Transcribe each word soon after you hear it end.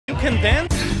can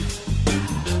dance?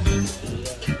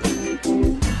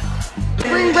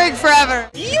 Spring break forever.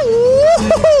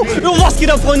 Juhu! Was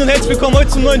geht ab, Freunde, und herzlich willkommen heute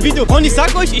zum neuen Video. Und ich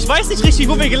sag euch, ich weiß nicht richtig,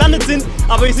 wo wir gelandet sind,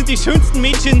 aber wir sind die schönsten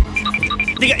Mädchen.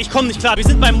 Digga, ich komme nicht klar. Wir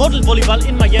sind beim Model-Volleyball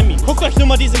in Miami. Guckt euch nur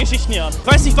mal diese Geschichten hier an.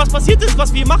 Ich weiß nicht, was passiert ist,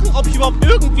 was wir machen, ob ich überhaupt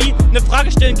irgendwie eine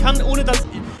Frage stellen kann, ohne dass...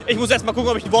 Ich muss erst mal gucken,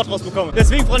 ob ich ein Wort rausbekomme.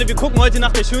 Deswegen, Freunde, wir gucken heute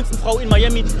nach der schönsten Frau in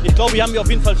Miami. Ich glaube, hier haben wir auf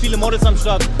jeden Fall viele Models am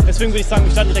Start. Deswegen würde ich sagen,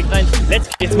 wir starten direkt rein.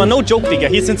 Jetzt mal no joke, Digga.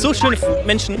 Hier sind so schöne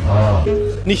Menschen.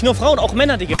 Nicht nur Frauen, auch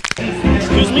Männer, Digga.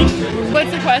 Excuse me?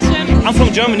 What's the question? I'm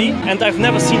from Germany and I've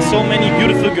never seen so many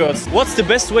beautiful girls. What's the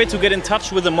best way to get in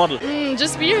touch with a model?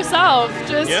 Just be yourself.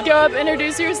 Just go up,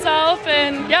 introduce yourself,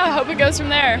 and yeah, hope it goes from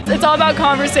there. It's all about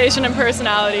conversation and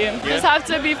personality. Just have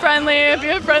to be friendly, be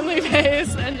a friendly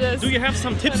face, and just... Do you have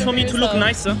some tips for me to look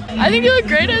nicer? I think you look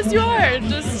great as you are.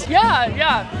 Just, yeah,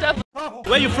 definitely.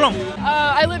 Where are you from?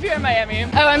 I live here in Miami.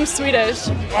 Oh, I'm Swedish.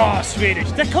 Oh,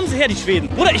 Schwedisch. Da kommen sie her, die Schweden.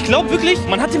 Bruder, ich glaube wirklich,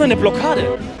 man hat immer eine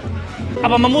Blockade.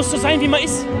 Aber man muss so sein, wie man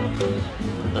ist.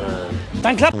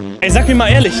 Dann klappt. Ey, sag mir mal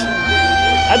ehrlich.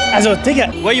 Also,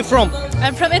 Digga, where are you from?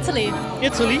 I'm from Italy.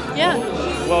 Italy? Yeah.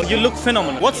 Well, you look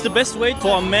phenomenal. What's the best way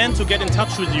for a man to get in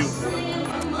touch with you?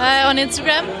 On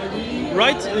Instagram.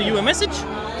 Write you a message?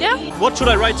 Yeah. What should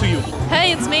I write to you?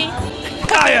 Hey, it's me.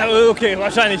 Ah, ja, okay,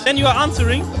 wahrscheinlich. Then you are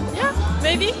answering? Yeah,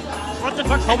 maybe. What the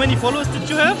fuck? How many followers did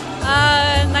you have?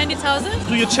 90,000.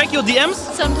 Do you check your DMs?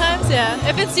 Sometimes, yeah.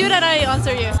 If it's you, then I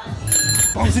answer you.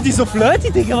 Warum sind die so flirty,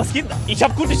 Digga? Was geht? Ich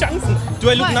hab gute Chancen. Do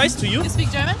I look Why? nice to you? You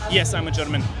speak German? Yes, I'm a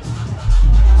German.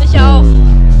 Ich auch.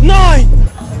 Nein!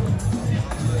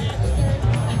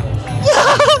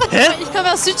 Hä? Ich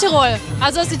komme aus Südtirol,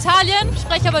 also aus Italien,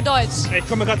 spreche aber Deutsch. Ich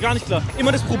komme gerade gar nicht klar.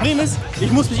 Immer das Problem ist,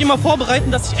 ich muss mich immer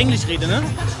vorbereiten, dass ich Englisch rede, ne?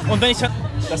 Und wenn ich...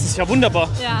 Das ist ja wunderbar.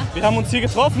 Ja. Wir haben uns hier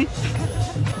getroffen.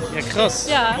 Ja, krass.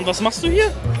 Ja. Und was machst du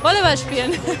hier? Volleyball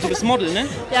spielen. Du bist Model, ne?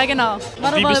 Ja, genau.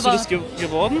 Wie bist du das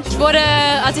geworden? Ich wurde,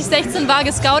 als ich 16 war,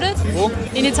 gescoutet. Wo?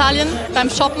 In Italien, beim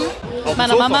Shoppen. Mit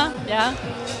meiner Sofa? Mama. Ja.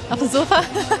 Auf dem Sofa.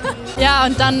 Ja,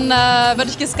 und dann wurde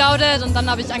ich gescoutet und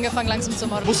dann habe ich angefangen langsam zu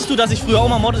modeln. Wusstest du, dass ich früher auch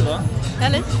mal Model war?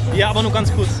 Ehrlich? Ja, aber nur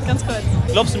ganz kurz. Ganz kurz.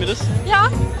 Glaubst du mir das? Ja.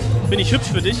 Bin ich hübsch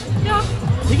für dich? Ja.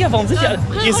 Digga, warum sind ihr alle...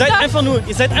 Ihr seid einfach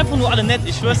nur alle nett,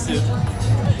 ich schwör's dir.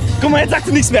 Guck mal, jetzt sagt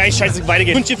sie nichts mehr. Ey, scheiße, weitergehen.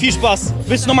 Ich wünsche dir viel Spaß.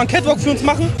 Willst du noch mal einen Catwalk für uns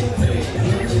machen?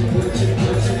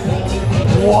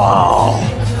 Wow.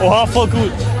 Oha, voll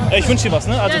gut. Ich wünsche dir was,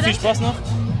 ne? Also viel Spaß noch.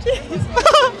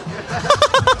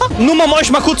 Nur mal, um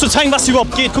euch mal kurz zu zeigen, was hier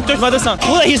überhaupt geht. Guckt euch mal das an.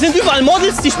 Bruder, hier sind überall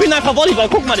Models, die spielen einfach Volleyball.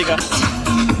 Guck mal, Digga.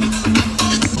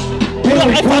 Bruder,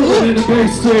 einfach nur.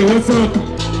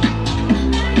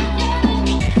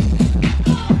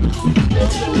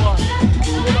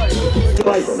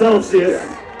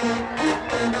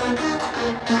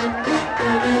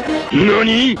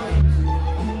 Nani?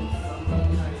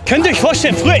 Könnt ihr euch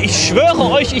vorstellen, früher, ich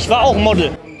schwöre euch, ich war auch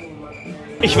Model.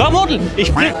 Ich war Model.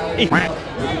 Ich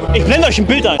blende euch ein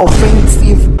Bild ein.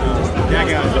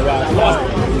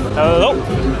 Hello.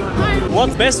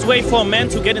 What's the best way for a man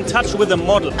to get in touch with a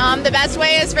model? The best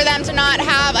way is for them to not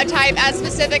have a type as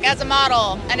specific as a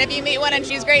model. And if you meet one and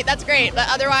she's great, that's great. But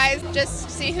otherwise, just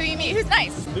see who you meet who's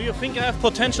nice. Do you think I have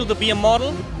potential to be a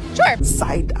model? Sure.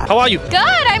 How are you?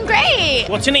 Good, I'm great.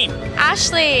 What's your name?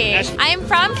 Ashley. Ashley. I'm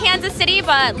from Kansas City,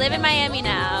 but live in Miami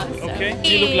now. So. Okay.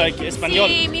 You look like español.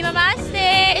 Sí, mi mamá es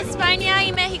de España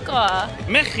y México.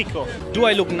 Mexico. Do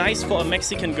I look nice for a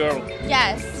Mexican girl?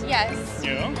 Yes, yes.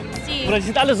 Yeah. Sí. Bruder, die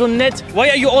sind alle so nett. Why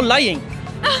are you all lying?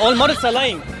 All models are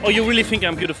lying. Or you really think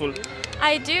I'm beautiful?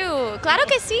 I do. Claro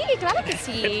que sí, claro que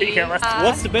sí.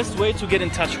 What's the best way to get in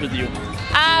touch with you?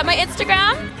 My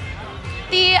Instagram,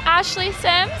 the Ashley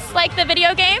Sims, like the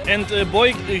video game. And a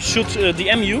boy should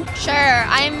DM you. Sure,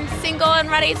 I'm single and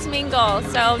ready to mingle,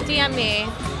 so DM me.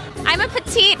 I'm a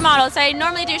petite model, so I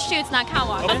normally do shoots, not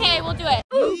catwalk. Okay, we'll do it.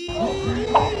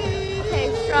 Okay,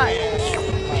 strong.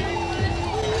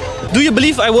 Do you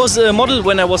believe I was a model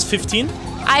when I was 15?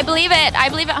 I believe it. I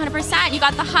believe it 100%. You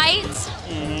got the height,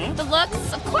 the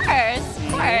looks, of course,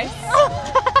 of course.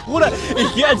 Bruder,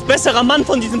 ich gehe als besserer Mann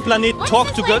von diesem Planeten. What's Talk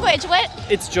this to girls. language? What?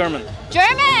 It's German.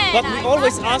 German. But we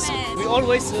always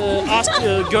German. ask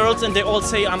girls and they all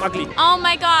say I'm ugly. Oh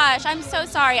my gosh, I'm so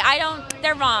sorry.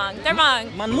 They're wrong. They're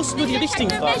wrong. Man muss nur die richtigen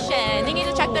fragen. They need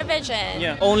to check their vision.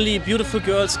 Yeah. Only beautiful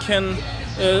girls can...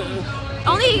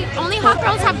 Only hot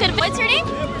girls have good. What's your name?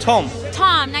 Tom.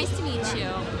 Tom. Nice to meet you.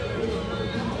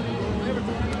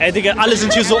 Ey, Digga, alle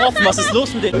sind hier so offen. Was ist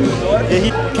los mit denen?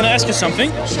 Can I ask you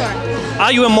something? Sure.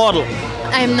 Are you a model?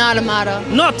 I am not a model.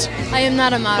 Not? I am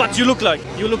not a model. But you look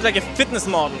like a fitness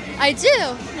model. I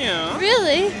do. Yeah.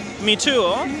 Really? Me too,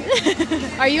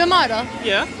 huh? Are you a model?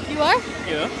 Yeah. You are?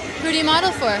 Yeah. Who do you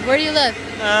model for? Where do you live?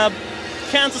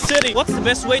 Kansas City. What's the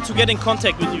best way to get in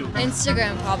contact with you?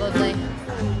 Instagram, probably.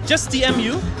 Just DM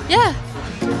you? Yeah.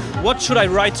 What should I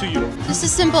write to you? Just a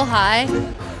simple hi.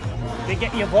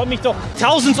 Ihr wollt mich doch.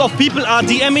 Thousands of people are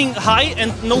DMing hi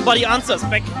and nobody answers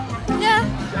back. Yeah.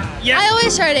 Yeah. I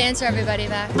always try to answer everybody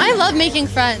back. I love making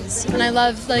friends and I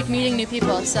love like meeting new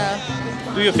people, so.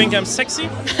 Do you think I'm sexy?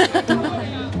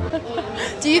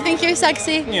 Do you think you're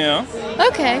sexy? Yeah.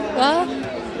 Okay, well,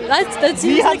 that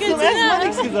seems like it's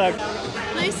nichts gesagt.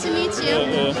 Nice to meet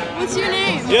you. What's your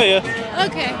name? Ja, ja.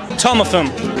 Okay. TomSprm.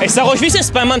 Ich sag euch, wie es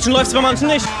ist. Bei manchen läuft's, bei manchen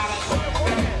nicht.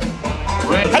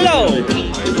 Hello.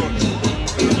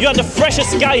 You are the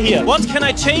freshest guy here. What can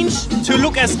I change to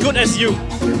look as good as you?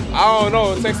 I don't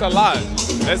know, it takes a lot.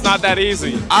 It's not that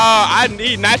easy. I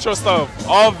eat natural stuff,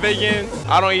 all vegan.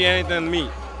 I don't eat anything meat.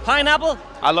 Pineapple?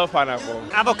 I love pineapple.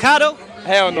 Avocado?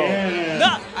 Hell no.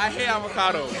 No. I hate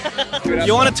avocado.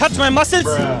 You want to touch my muscles?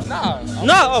 Nah.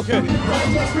 No, okay.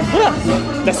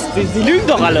 Die lügen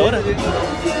doch alle, oder?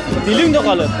 Die lügen doch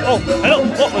alle. Oh, hello.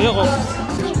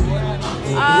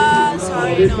 Oh.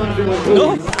 Sorry,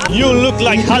 no. No? You look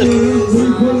like Hulk.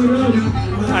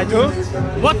 I do?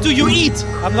 What do you eat?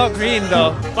 I'm not green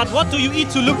though. But what do you eat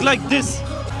to look like this?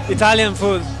 Italian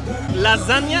food.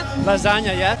 Lasagna?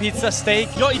 Lasagna, yeah. Pizza, steak.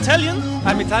 You're Italian?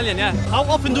 I'm Italian, yeah. How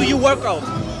often do you work out?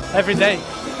 Every day.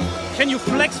 Can you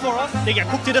flex for us? Digga,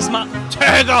 guck dir das mal.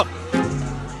 Digga!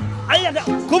 Alter,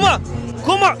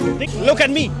 guck mal! Look at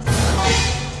me!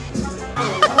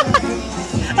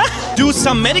 Do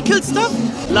some medical stuff?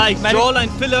 Like jawline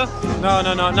filler? No,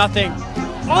 nothing.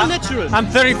 All natural? I'm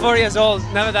 34 years old,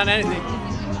 never done anything.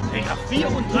 Digga,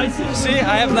 34. See,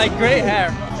 I have like great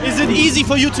hair. Is it easy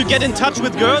for you to get in touch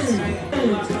with girls?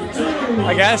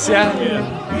 I guess, yeah.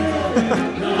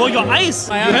 For your eyes,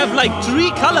 you have like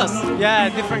 3 colors. Yeah,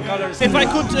 different colors. If I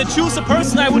could choose a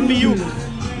person, I would be you.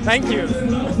 Thank you.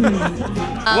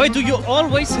 Why do you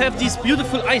always have these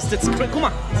beautiful eyes? That's guck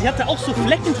mal, sie hat da auch so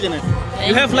Flecken drinnen.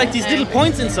 You have like these little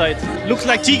points inside. Looks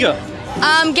like tiger.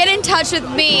 Get in touch with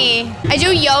me. I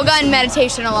do yoga and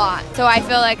meditation a lot, so I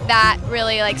feel like that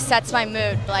really like sets my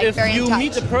mood. Like If very in you touch.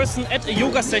 meet a person at a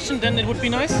yoga session, then it would be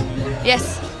nice.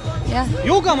 Yes. Yeah.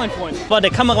 Yoga, mein Freund. Boah, der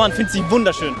Kameramann findet sie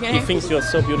wunderschön. Okay. He thinks you're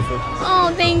so beautiful.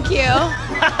 Oh, thank you.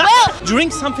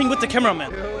 Drink something with the cameraman.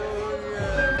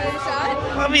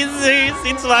 Oh, wie süß,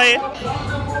 die zwei.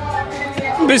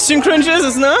 Ein bisschen cringe ist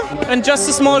es, ne? And just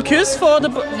a small kiss for the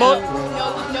boy.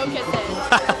 No kisses.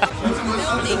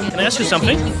 Can I ask you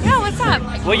something? Yeah, what's up?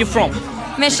 Where are you from?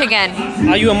 Michigan.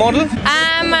 Are you a model?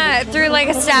 I'm through like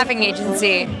a staffing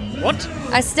agency. What?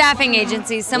 A staffing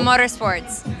agency, some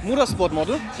motorsports. Motorsport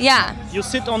model? Yeah. You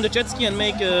sit on the jet ski and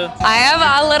make a... I have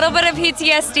a little bit of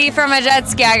PTSD from a jet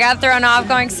ski. I got thrown off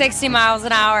going 60 miles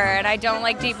an hour and I don't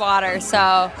like deep water,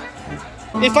 so...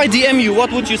 If I DM you,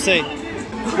 what would you say?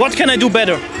 What can I do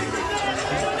better?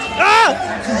 Ah!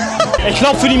 Ich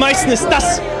glaube, für die meisten ist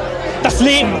das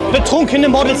Leben. Betrunkene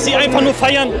Models, die einfach nur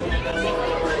feiern.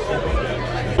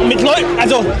 Mit Leuten,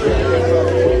 also...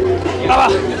 Aber,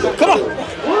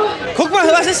 guck mal,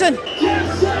 was ist denn?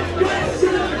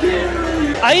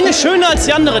 Eine schöner als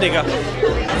die andere, Digga.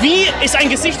 Wie ist ein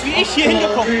Gesicht wie ich hier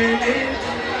hingekommen?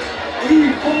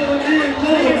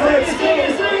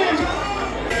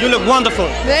 You look wonderful.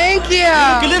 Thank you.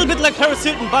 You look a little bit like Paris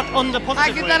Hilton, but on the positive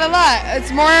I get way. that a lot.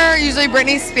 It's more usually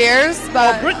Britney Spears,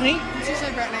 but Britney? it's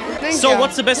usually Britney. Thank So you.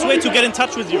 what's the best way to get in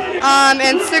touch with you?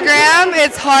 Instagram,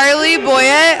 it's Harley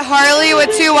Boyett. Harley with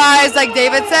 2 Y's like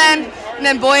Davidson, and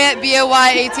then Boyett,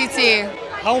 B-O-Y-A-T-T.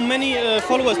 How many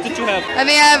followers did you have? I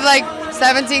think I have like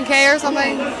 17K or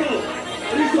something.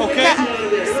 Okay. Yeah.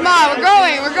 Small, we're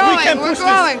growing, We can we're push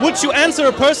growing. this. Would you answer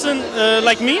a person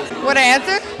like me? Would I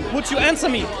answer? Would you answer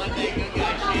me?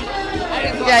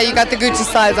 Yeah, you got the Gucci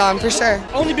slides on for sure.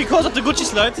 Only because of the Gucci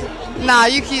slides? Nah,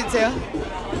 you cute too.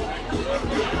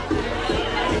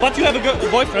 But you have a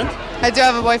boyfriend? I do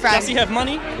have a boyfriend. Does he have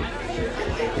money?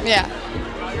 Yeah,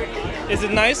 Is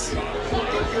it nice?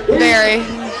 very.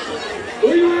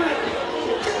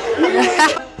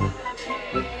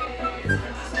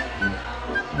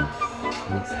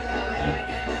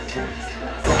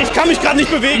 Ich kann mich gerade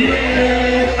nicht bewegen.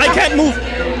 I can't move.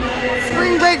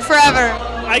 Spring break forever.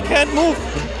 I can't move.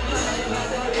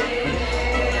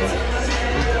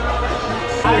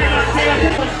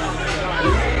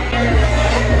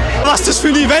 Was ist das für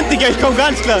ein Event, Digga? Ich komm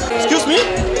gar nicht klar. Excuse me?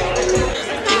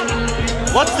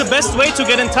 What's the best way to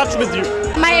get in touch with you?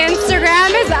 My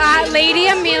Instagram is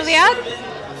 @LadyAmelia.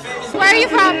 Where are you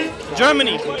from?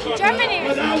 Germany. Germany.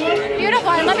 Beautiful.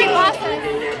 I love your glasses.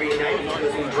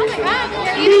 Oh my god,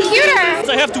 you're even cuter.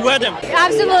 So I have to wear them.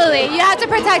 Absolutely. You have to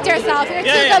protect yourself. You're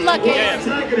too good looking. Yeah.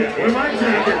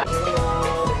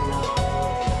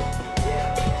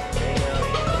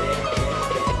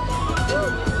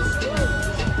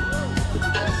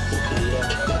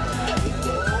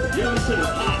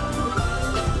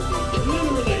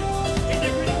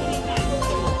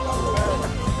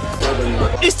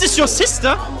 Is this your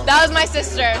sister? That was my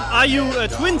sister. Are you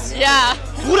twins? Yeah.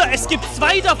 Bruder, es gibt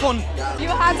 2 davon. You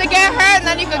had to get her and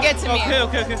then you could get to me.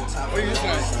 Okay.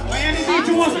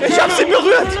 Ich hab sie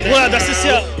berührt. Bruder, das ist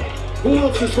ja...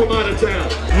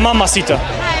 Mamacita.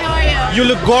 Hi, how are you? You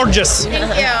look gorgeous.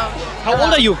 Thank you. How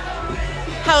old are you?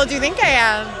 How old do you think I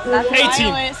am? That's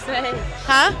 18.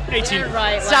 Huh? 18.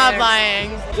 Right. Stop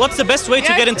lying. What's the best way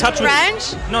to get in touch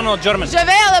French? with... No, German. Je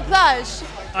vais à la plage.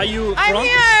 Are you I'm from?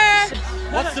 here.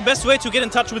 What's the best way to get in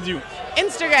touch with you?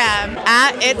 Instagram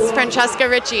 @it's Francesca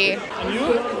Ritchie. And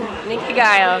you? Nikki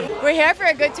Gaia. We're here for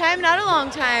a good time, not a long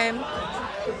time.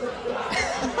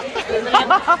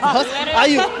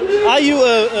 Are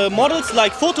you models,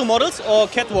 like photo models or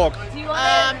catwalk?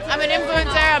 I'm an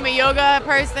influencer, I'm a yoga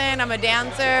person, I'm a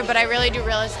dancer, but I really do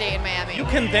real estate in Miami. You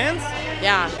can dance?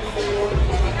 Yeah.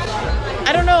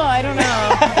 I don't know.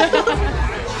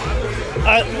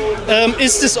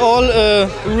 Is this all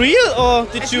real or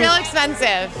did It's you? real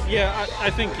expensive. Yeah, I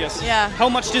think yes. Yeah. How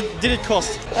much did it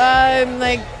cost?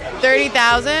 Like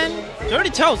 30,000.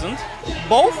 30,000?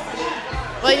 Both?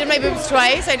 Well, I did my boobs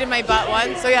twice, I did my butt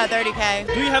once, so yeah, 30K.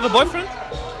 Do you have a boyfriend?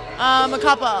 A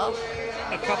couple.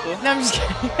 A couple. No, I'm just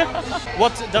kidding.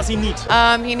 What does he need?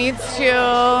 He needs to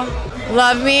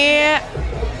love me.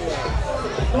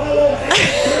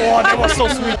 Oh, that was so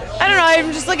sweet. I don't know,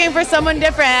 I'm just looking for someone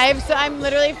different. I'm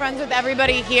literally friends with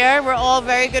everybody here. We're all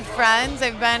very good friends.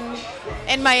 I've been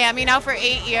in Miami now for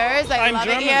 8 years. I love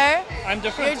German. it here. I'm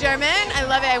different. You're German? I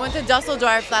love it. I went to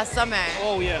Dusseldorf last summer.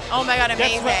 Oh yeah. Oh my god,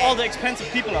 amazing. That's where all the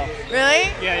expensive people are. Really?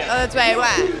 Yeah. Oh, that's where I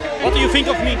went. What do you think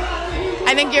of me?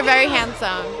 I think you're very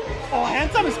handsome. Oh,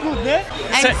 handsome is good, ne?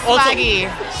 And swaggy.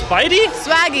 Spidey?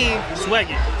 Swaggy.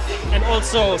 Swaggy. And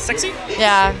also sexy?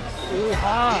 Yeah.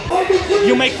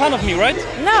 You make fun of me, right?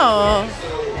 No.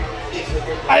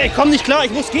 Ich komm nicht klar,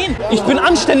 ich muss gehen. Ich bin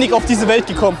anständig auf diese Welt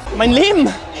gekommen. Mein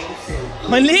Leben.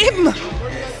 Mein Leben.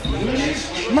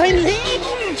 Mein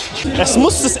Leben. Das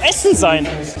muss das Essen sein.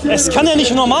 Es kann ja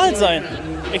nicht normal sein.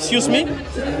 Excuse me?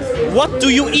 What do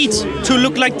you eat to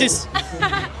look like this?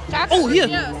 Oh, here.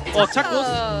 Oh,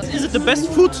 tacos. Is it the best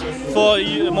food for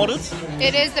models?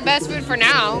 It is the best food for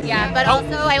now. Yeah, but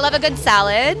also I love a good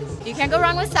salad. You can't go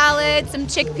wrong with salad. Some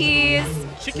chickpeas.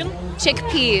 Chicken?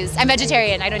 Chickpeas. I'm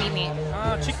vegetarian. I don't eat meat.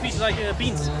 Chickpeas like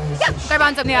beans. Yeah,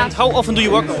 garbanzo. Yeah. And how often do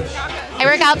you work out? I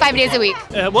work out 5 days a week.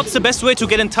 What's the best way to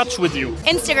get in touch with you?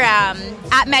 Instagram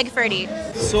 @Meg30.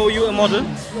 So you're a model?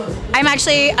 I'm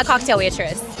actually a cocktail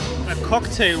waitress. A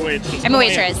cocktail waitress. I'm a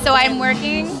waitress, so I'm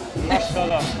working.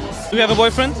 Do you have a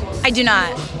boyfriend? I do not.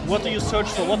 What do you search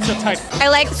for? What's your type? I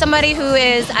like somebody who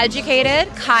is educated,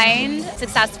 kind,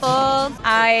 successful.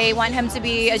 I want him to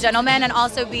be a gentleman and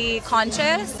also be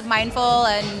conscious, mindful,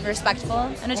 and respectful,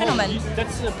 and a gentleman.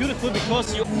 That's beautiful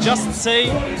because you just say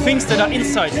things that are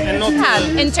inside and not...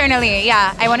 Internally,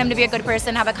 yeah. I want him to be a good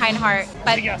person, have a kind heart.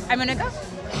 But I'm gonna go.